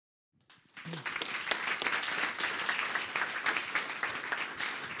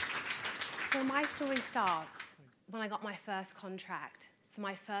So my story starts when I got my first contract for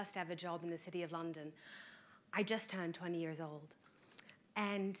my first ever job in the City of London. I just turned 20 years old.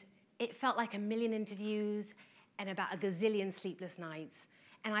 And it felt like a million interviews and about a gazillion sleepless nights.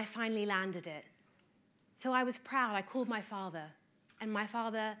 And I finally landed it. So I was proud. I called my father. And my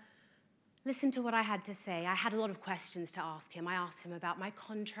father listened to what I had to say. I had a lot of questions to ask him. I asked him about my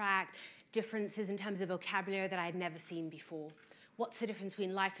contract, differences in terms of vocabulary that I had never seen before. What's the difference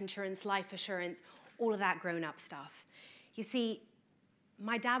between life insurance, life assurance, all of that grown-up stuff. You see,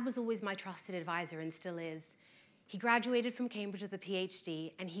 my dad was always my trusted advisor and still is. He graduated from Cambridge with a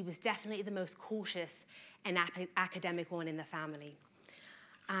PhD, and he was definitely the most cautious and academic one in the family.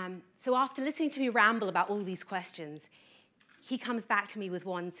 So after listening to me ramble about all these questions, he comes back to me with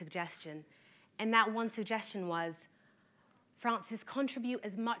one suggestion. And that one suggestion was, Frances, contribute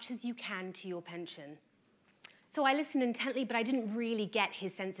as much as you can to your pension. So I listened intently, but I didn't really get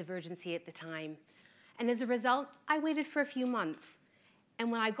his sense of urgency at the time. And as a result, I waited for a few months.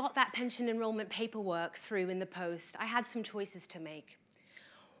 And when I got that pension enrollment paperwork through in the post, I had some choices to make.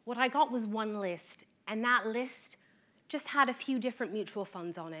 What I got was one list, and that list just had a few different mutual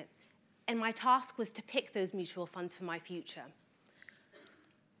funds on it. And my task was to pick those mutual funds for my future.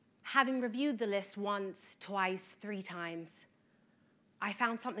 Having reviewed the list once, twice, 3 times, I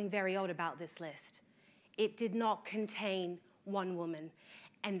found something very odd about this list. It did not contain one woman.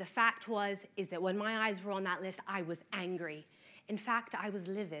 And the fact is that when my eyes were on that list, I was angry. In fact, I was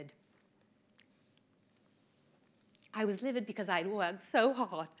livid. I was livid because I'd worked so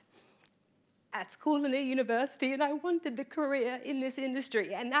hard at school and at university, and I wanted the career in this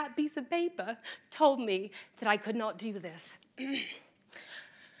industry. And that piece of paper told me that I could not do this.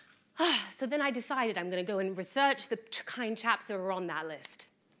 So then I decided I'm going to go and research the kind chaps that were on that list.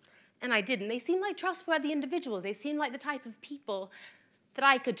 And I did, and they seemed like trustworthy individuals. They seemed like the type of people that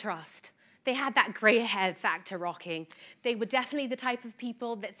I could trust. They had that gray-haired factor rocking. They were definitely the type of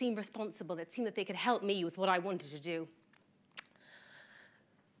people that seemed responsible, that seemed that they could help me with what I wanted to do.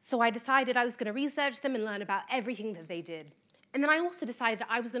 So I decided I was going to research them and learn about everything that they did. And then I also decided that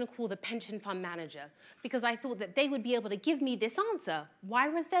I was going to call the pension fund manager because I thought that they would be able to give me this answer. Why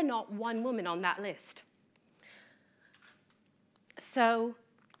was there not one woman on that list? So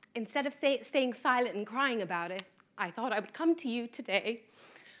instead of staying silent and crying about it, I thought I would come to you today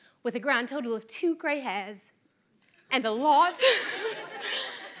with a grand total of 2 gray hairs and a lot,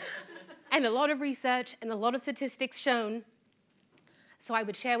 and a lot of research and a lot of statistics shown. So I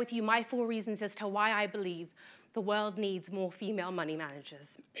would share with you my 4 reasons as to why I believe the world needs more female money managers.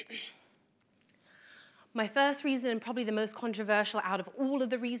 My first reason, and probably the most controversial out of all of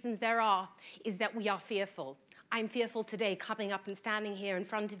the reasons there are, is that we are fearful. I'm fearful today coming up and standing here in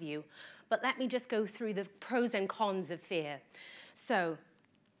front of you. But let me just go through the pros and cons of fear. So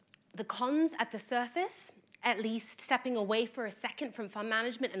the cons at the surface, at least stepping away for a second from fund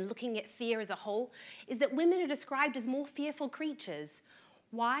management and looking at fear as a whole, is that women are described as more fearful creatures.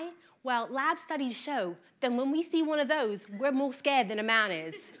 Why? Well, lab studies show that when we see one of those, we're more scared than a man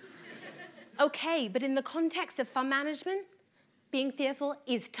is. Okay, but in the context of fund management, being fearful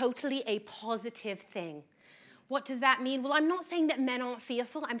is totally a positive thing. What does that mean? Well, I'm not saying that men aren't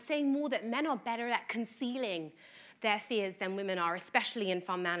fearful. I'm saying more that men are better at concealing their fears than women are, especially in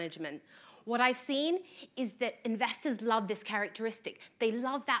fund management. What I've seen is that investors love this characteristic. They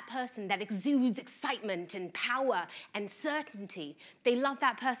love that person that exudes excitement and power and certainty. They love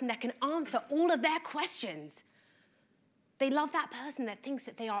that person that can answer all of their questions. They love that person that thinks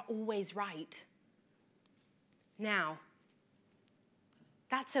that they are always right. Now,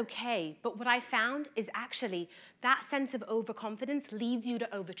 that's okay, but what I found is actually that sense of overconfidence leads you to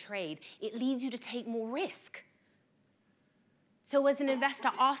overtrade. It leads you to take more risk. So as an investor,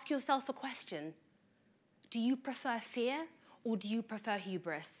 ask yourself a question. Do you prefer fear or do you prefer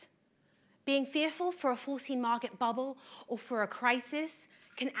hubris? Being fearful for a foreseen market bubble or for a crisis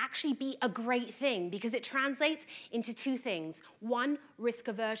can actually be a great thing because it translates into 2 things. 1, risk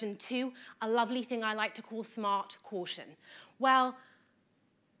aversion. 2, a lovely thing I like to call smart caution. Well,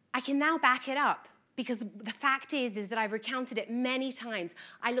 I can now back it up because the fact is that I've recounted it many times.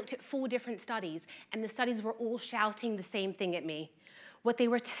 I looked at 4 different studies, and the studies were all shouting the same thing at me. What they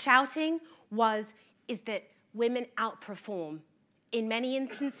were shouting is that women outperform. In many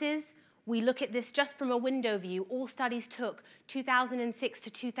instances, we look at this just from a window view. All studies took 2006 to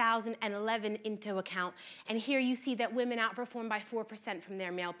 2011 into account, and here you see that women outperform by 4% from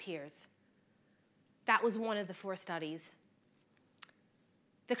their male peers. That was one of the 4 studies.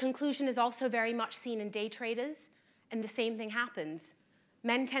 The conclusion is also very much seen in day traders, and the same thing happens.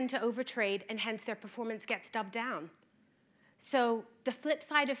 Men tend to overtrade, and hence their performance gets dubbed down. So the flip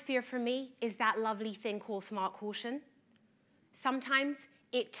side of fear for me is that lovely thing called smart caution. Sometimes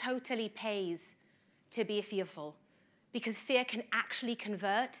it totally pays to be fearful because fear can actually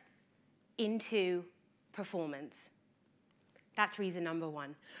convert into performance. That's reason number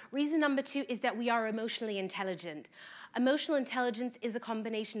one. Reason number two is that we are emotionally intelligent. Emotional intelligence is a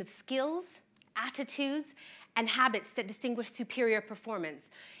combination of skills, attitudes, and habits that distinguish superior performance.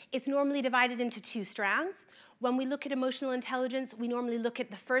 It's normally divided into two strands. When we look at emotional intelligence, we normally look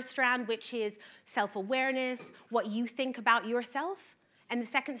at the first strand, which is self-awareness, what you think about yourself. And the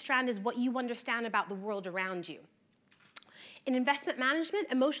second strand is what you understand about the world around you. In investment management,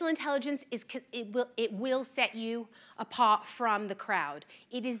 emotional intelligence it will set you apart from the crowd.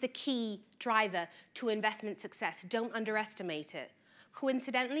 It is the key driver to investment success. Don't underestimate it.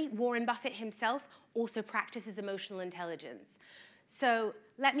 Coincidentally, Warren Buffett himself also practices emotional intelligence. So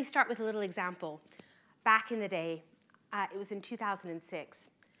let me start with a little example. Back in the day, it was in 2006,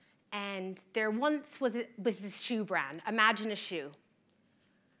 and there once was this shoe brand. Imagine a shoe.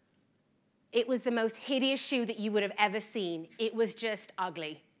 It was the most hideous shoe that you would have ever seen. It was just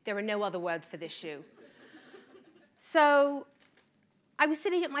ugly. There were no other words for this shoe. So I was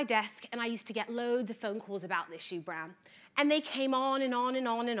sitting at my desk, and I used to get loads of phone calls about this shoe brand. And they came on and on and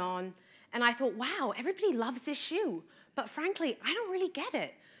on and on. And I thought, wow, everybody loves this shoe. But frankly, I don't really get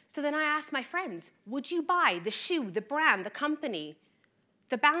it. So then I asked my friends, would you buy the shoe, the brand, the company,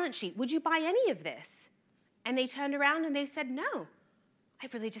 the balance sheet? Would you buy any of this? And they turned around and they said, no, I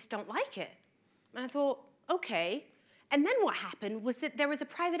really just don't like it. And I thought, okay. And then what happened was that there was a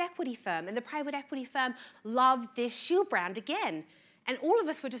private equity firm, and the private equity firm loved this shoe brand again. And all of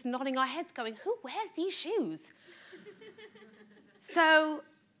us were just nodding our heads going, who wears these shoes? So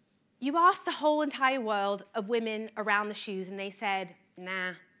you asked the whole entire world of women around the shoes, and they said,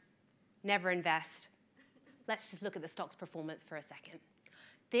 nah, never invest. Let's just look at the stock's performance for a second.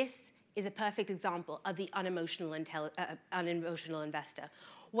 This is a perfect example of the unemotional investor.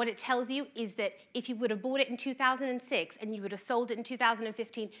 What it tells you is that if you would have bought it in 2006 and you would have sold it in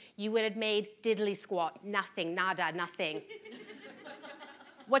 2015, you would have made diddly squat, nothing, nada, nothing.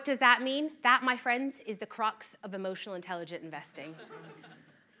 What does that mean? That, my friends, is the crux of emotional intelligent investing.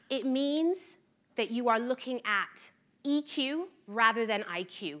 It means that you are looking at EQ rather than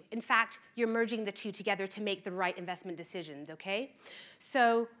IQ. In fact, you're merging the two together to make the right investment decisions, okay?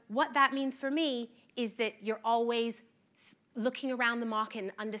 So what that means for me is that you're always looking around the market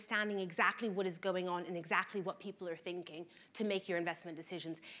and understanding exactly what is going on and exactly what people are thinking to make your investment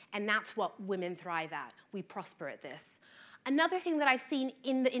decisions. And that's what women thrive at. We prosper at this. Another thing that I've seen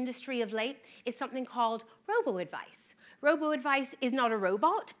in the industry of late is something called robo-advice. Robo-advice is not a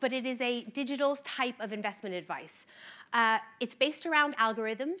robot, but it is a digital type of investment advice. It's based around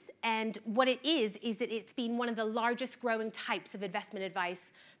algorithms, and what it is that it's been one of the largest growing types of investment advice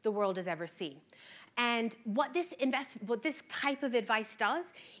the world has ever seen. And what this type of advice does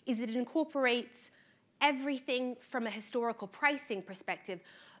is that it incorporates everything from a historical pricing perspective,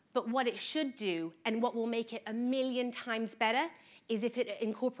 but what it should do, and what will make it 1,000,000 times better, is if it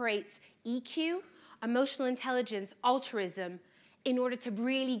incorporates EQ, emotional intelligence, altruism, in order to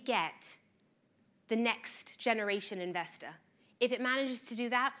really get the next generation investor. If it manages to do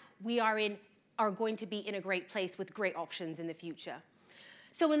that, we are going to be in a great place with great options in the future.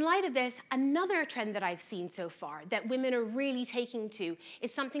 So in light of this, another trend that I've seen so far that women are really taking to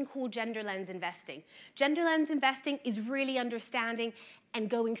is something called gender lens investing. Gender lens investing is really understanding and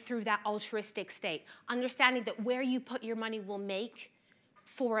going through that altruistic state, understanding that where you put your money will make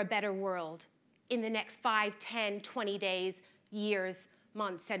for a better world in the next 5, 10, 20 days, years,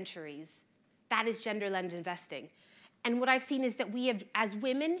 months, centuries. That is gender lens investing. And what I've seen is that we have, as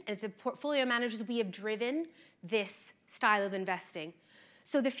women, as portfolio managers, we have driven this style of investing.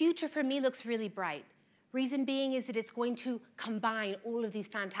 So the future for me looks really bright. Reason being is that it's going to combine all of these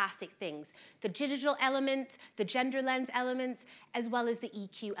fantastic things. The digital elements, the gender lens elements, as well as the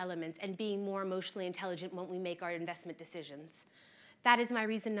EQ elements, and being more emotionally intelligent when we make our investment decisions. That is my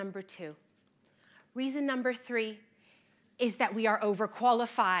reason number 2. Reason number 3 is that we are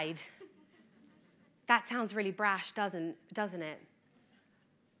overqualified. That sounds really brash, doesn't it?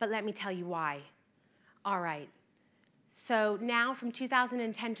 But let me tell you why. All right. So now, from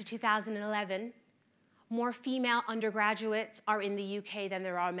 2010 to 2011, more female undergraduates are in the UK than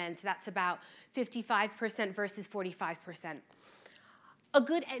there are men. So that's about 55% versus 45%. A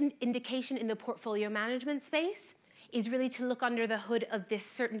good indication in the portfolio management space is really to look under the hood of this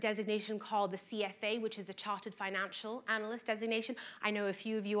certain designation called the CFA, which is the Chartered Financial Analyst designation. I know a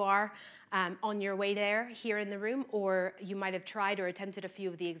few of you are on your way there here in the room, or you might have tried or attempted a few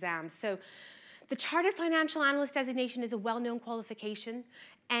of the exams. So The Chartered Financial Analyst designation is a well-known qualification,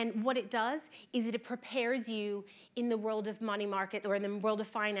 and what it does is that it prepares you in the world of money markets or in the world of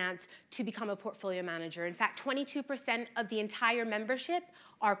finance to become a portfolio manager. In fact, 22% of the entire membership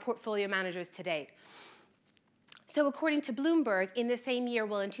are portfolio managers today. So according to Bloomberg, in the same year,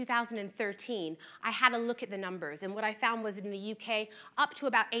 well, in 2013, I had a look at the numbers, and what I found was in the UK, up to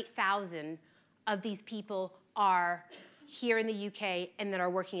about 8,000 of these people are here in the UK and that are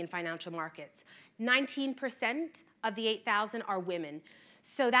working in financial markets. 19% of the 8,000 are women.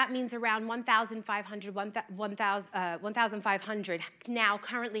 So that means around 1,500 now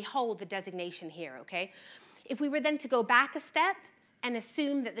currently hold the designation here, okay? If we were then to go back a step and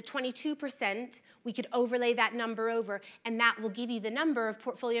assume that the 22%, we could overlay that number over, and that will give you the number of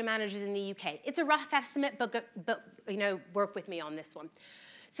portfolio managers in the UK. It's a rough estimate, but you know, work with me on this one.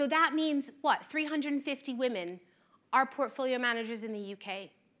 So that means, what, 350 women are portfolio managers in the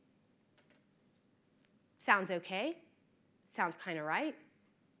UK. Sounds okay? Sounds kind of right.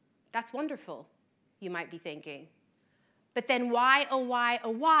 That's wonderful, you might be thinking. But then why, oh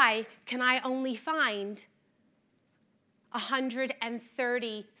why, can I only find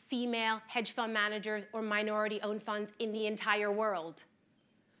 130 female hedge fund managers or minority-owned funds in the entire world?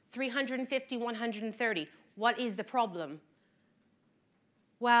 350, 130. What is the problem?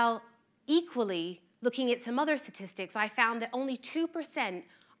 Well, equally, looking at some other statistics, I found that only 2%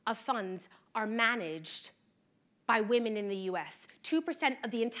 of funds are managed by women in the US. 2%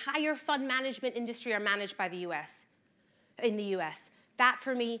 of the entire fund management industry are managed by the US, in the US. That,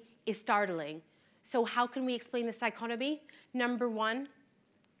 for me, is startling. So how can we explain this dichotomy? Number one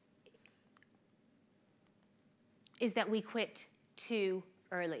is that we quit too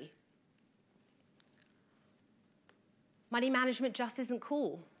early. Money management just isn't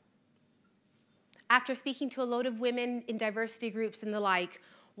cool. After speaking to a load of women in diversity groups and the like,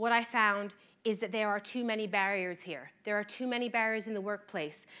 what I found is that there are too many barriers here. There are too many barriers in the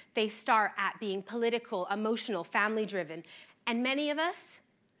workplace. They start at being political, emotional, family-driven, and many of us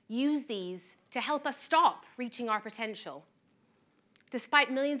use these to help us stop reaching our potential.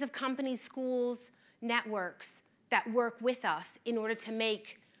 Despite millions of companies, schools, networks that work with us in order to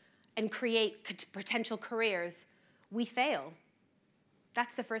make and create potential careers, we fail.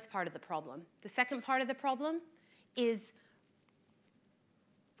 That's the first part of the problem. The second part of the problem is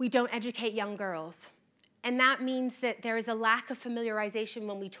we don't educate young girls. And that means that there is a lack of familiarization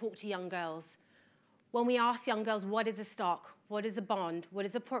when we talk to young girls. When we ask young girls, what is a stock? What is a bond? What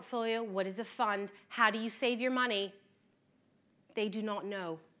is a portfolio? What is a fund? How do you save your money? They do not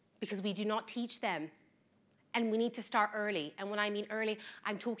know because we do not teach them. And we need to start early. And when I mean early,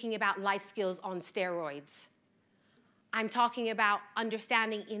 I'm talking about life skills on steroids. I'm talking about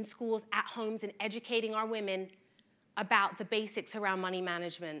understanding in schools, at homes, and educating our women about the basics around money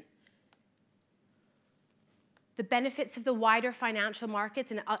management. The benefits of the wider financial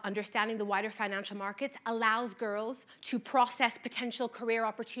markets and understanding the wider financial markets allows girls to process potential career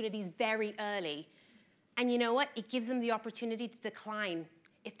opportunities very early. And you know what? It gives them the opportunity to decline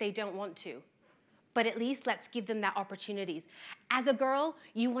if they don't want to. But at least let's give them that opportunity. As a girl,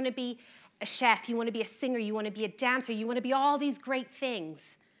 you want to be a chef, you want to be a singer, you want to be a dancer, you want to be all these great things.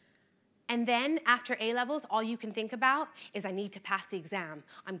 And then after A-levels, all you can think about is I need to pass the exam.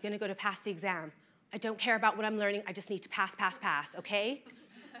 I'm going to go to pass the exam. I don't care about what I'm learning. I just need to pass, okay?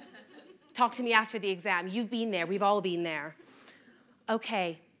 Talk to me after the exam. You've been there. We've all been there.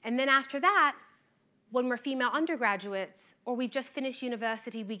 Okay. And then after that, when we're female undergraduates or we've just finished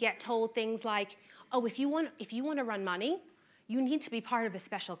university, we get told things like, oh, if you want to run money, you need to be part of a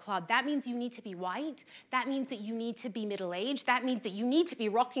special club. That means you need to be white. That means that you need to be middle-aged. That means that you need to be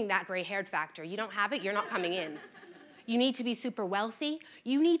rocking that gray-haired factor. You don't have it, you're not coming in. You need to be super wealthy.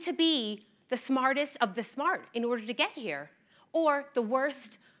 You need to be the smartest of the smart in order to get here. Or the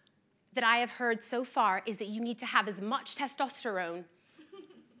worst that I have heard so far is that you need to have as much testosterone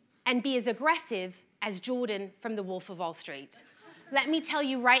and be as aggressive as Jordan from The Wolf of Wall Street. Let me tell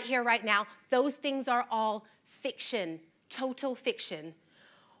you right here, right now, those things are all fiction. Total fiction.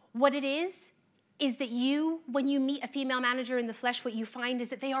 What it is that when you meet a female manager in the flesh, what you find is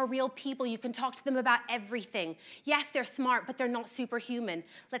that they are real people. You can talk to them about everything. Yes, they're smart, but they're not superhuman.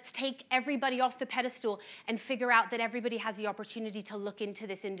 Let's take everybody off the pedestal and figure out that everybody has the opportunity to look into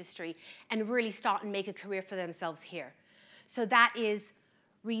this industry and really start and make a career for themselves here. So that is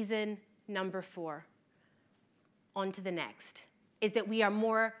reason number 4. On to the next, is that we are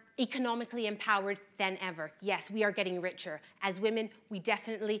more economically empowered than ever. Yes, we are getting richer. As women, we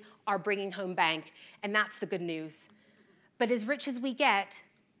definitely are bringing home bank, and that's the good news. But as rich as we get,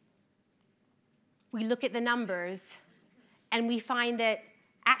 we look at the numbers, and we find that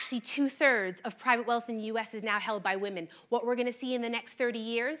Actually, 2/3 of private wealth in the US is now held by women. What we're going to see in the next 30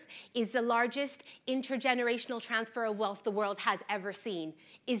 years is the largest intergenerational transfer of wealth the world has ever seen.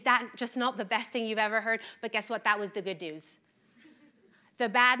 Is that just not the best thing you've ever heard? But guess what? That was the good news. The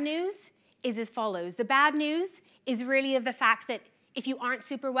bad news is as follows. The bad news is really of the fact that if you aren't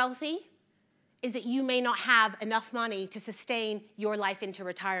super wealthy, is that you may not have enough money to sustain your life into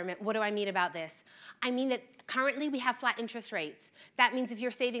retirement. What do I mean about this? I mean that currently we have flat interest rates. That means if you're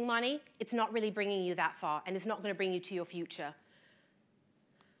saving money, it's not really bringing you that far, and it's not going to bring you to your future.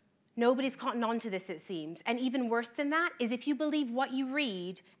 Nobody's cottoned on to this, it seems. And even worse than that is if you believe what you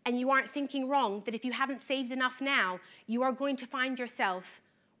read and you aren't thinking wrong, that if you haven't saved enough now, you are going to find yourself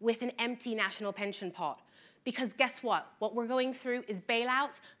with an empty national pension pot. Because guess what? What we're going through is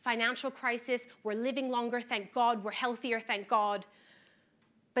bailouts, financial crisis. We're living longer, thank God. We're healthier, thank God.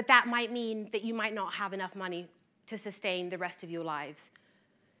 But that might mean that you might not have enough money to sustain the rest of your lives.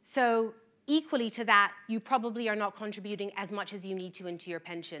 So equally to that, you probably are not contributing as much as you need to into your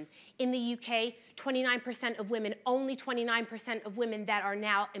pension. In the UK, 29% of women, only 29% of women that are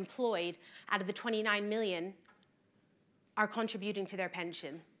now employed out of the 29 million are contributing to their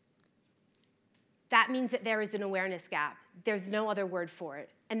pension. That means that there is an awareness gap. There's no other word for it.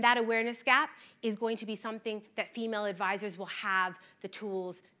 And that awareness gap is going to be something that female advisors will have the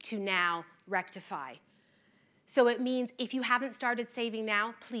tools to now rectify. So it means if you haven't started saving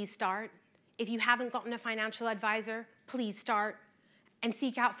now, please start. If you haven't gotten a financial advisor, please start. And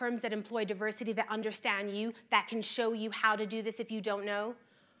seek out firms that employ diversity, that understand you, that can show you how to do this if you don't know.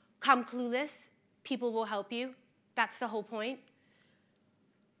 Come clueless, people will help you. That's the whole point.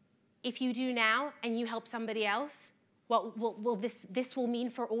 If you do now and you help somebody else, what will this will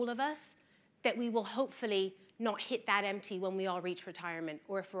mean for all of us that we will hopefully not hit that empty when we all reach retirement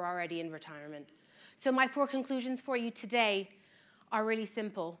or if we're already in retirement. So my 4 conclusions for you today are really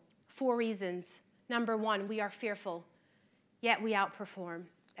simple. 4 reasons. Number 1, we are fearful, yet we outperform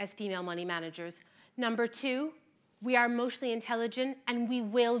as female money managers. Number 2, we are emotionally intelligent and we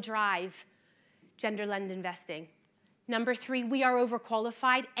will drive gender-led investing. Number 3, we are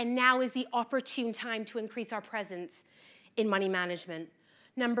overqualified, and now is the opportune time to increase our presence in money management.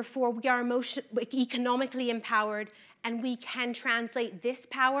 Number 4, we are economically empowered, and we can translate this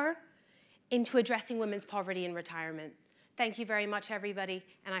power into addressing women's poverty in retirement. Thank you very much, everybody,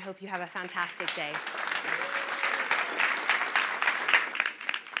 and I hope you have a fantastic day.